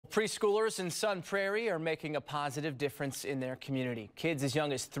Preschoolers in Sun Prairie are making a positive difference in their community. Kids as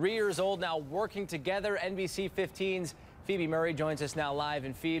young as 3 years old now working together. NBC 15's Phoebe Murray joins us now live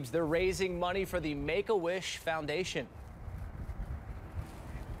in Phoebes. They're raising money for the Make-A-Wish Foundation.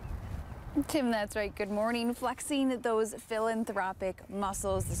 Tim, that's right. Good morning. Flexing those philanthropic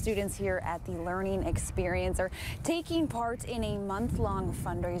muscles, the students here at the Learning Experience are taking part in a month-long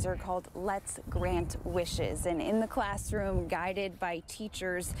fundraiser called Let's Grant Wishes. And in the classroom, guided by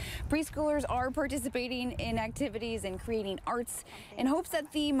teachers, preschoolers are participating in activities and creating arts in hopes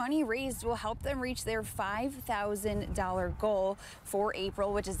that the money raised will help them reach their $5,000 goal for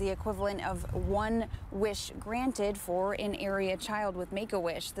April, which is the equivalent of one wish granted for an area child with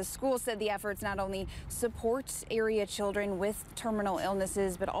Make-A-Wish. The school said the efforts not only support area children with terminal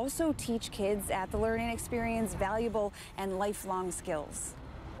illnesses, but also teach kids at the Learning Experience valuable and lifelong skills.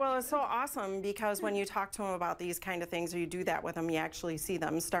 Well, it's so awesome because when you talk to them about these kind of things, or you do that with them, you actually see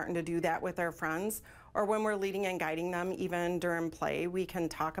them starting to do that with their friends. Or when we're leading and guiding them, even during play, we can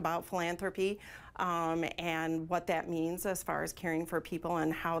talk about philanthropy and what that means as far as caring for people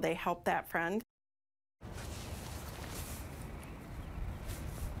and how they help that friend.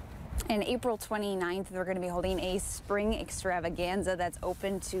 And April 29th, they're going to be holding a spring extravaganza that's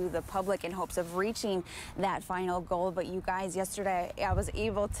open to the public in hopes of reaching that final goal. But you guys, yesterday I was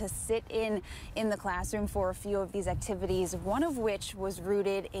able to sit in the classroom for a few of these activities, one of which was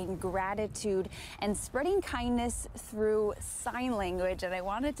rooted in gratitude and spreading kindness through sign language. And I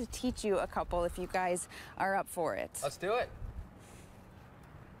wanted to teach you a couple if you guys are up for it. Let's do it.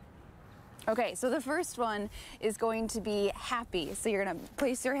 Okay, so the first one is going to be happy. So you're going to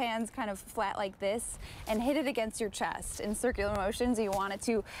place your hands kind of flat like this and hit it against your chest in circular motions. You want it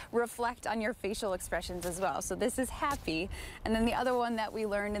to reflect on your facial expressions as well. So this is happy. And then the other one that we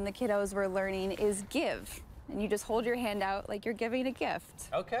learned and the kiddos were learning is give. And you just hold your hand out like you're giving a gift.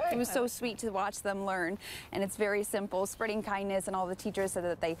 Okay. It was so sweet to watch them learn. And it's very simple, spreading kindness. And all the teachers said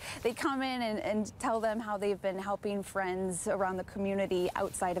that they come in and tell them how they've been helping friends around the community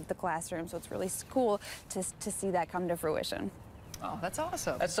outside of the classroom. So it's really cool to see that come to fruition. Oh, that's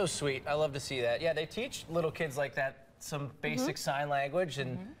awesome. That's so sweet. I love to see that. Yeah, they teach little kids like that some basic sign language,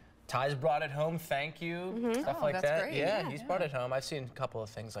 and Ty's brought it home, thank you, stuff like that's that. great. Yeah, he's brought it home. I've seen a couple of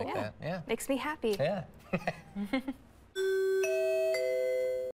things like that. Yeah. Makes me happy. Yeah.